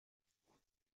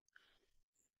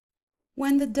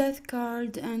When the Death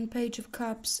card and Page of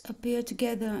Cups appear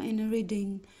together in a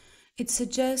reading, it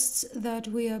suggests that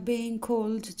we are being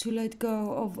called to let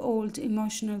go of old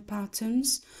emotional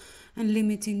patterns and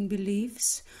limiting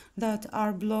beliefs that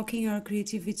are blocking our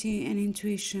creativity and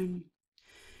intuition.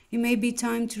 It may be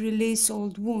time to release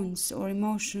old wounds or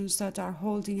emotions that are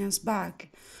holding us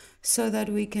back so that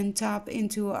we can tap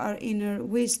into our inner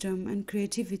wisdom and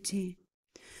creativity.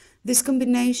 This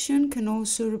combination can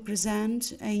also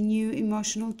represent a new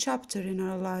emotional chapter in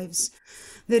our lives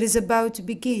that is about to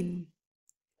begin.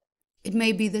 It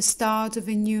may be the start of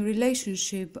a new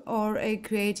relationship or a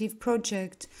creative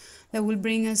project that will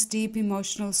bring us deep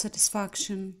emotional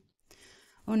satisfaction.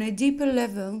 On a deeper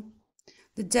level,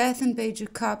 the Death and Page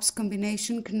of Cups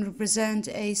combination can represent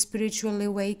a spiritual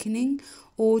awakening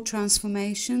or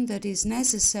transformation that is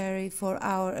necessary for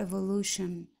our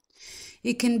evolution.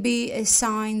 It can be a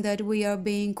sign that we are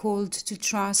being called to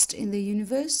trust in the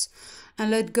universe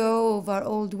and let go of our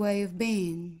old way of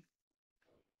being.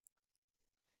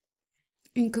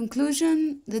 In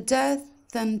conclusion, the Death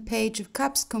and Page of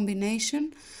Cups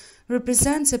combination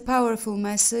represents a powerful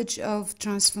message of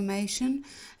transformation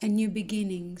and new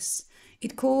beginnings.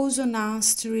 It calls on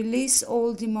us to release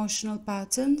old emotional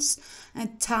patterns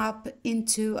and tap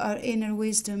into our inner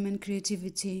wisdom and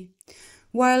creativity.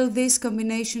 While this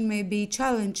combination may be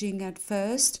challenging at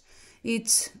first,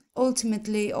 it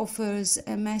ultimately offers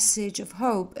a message of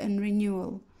hope and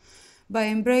renewal. By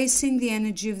embracing the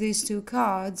energy of these two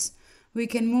cards, we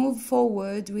can move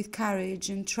forward with courage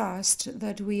and trust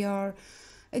that we are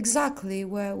exactly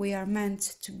where we are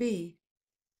meant to be.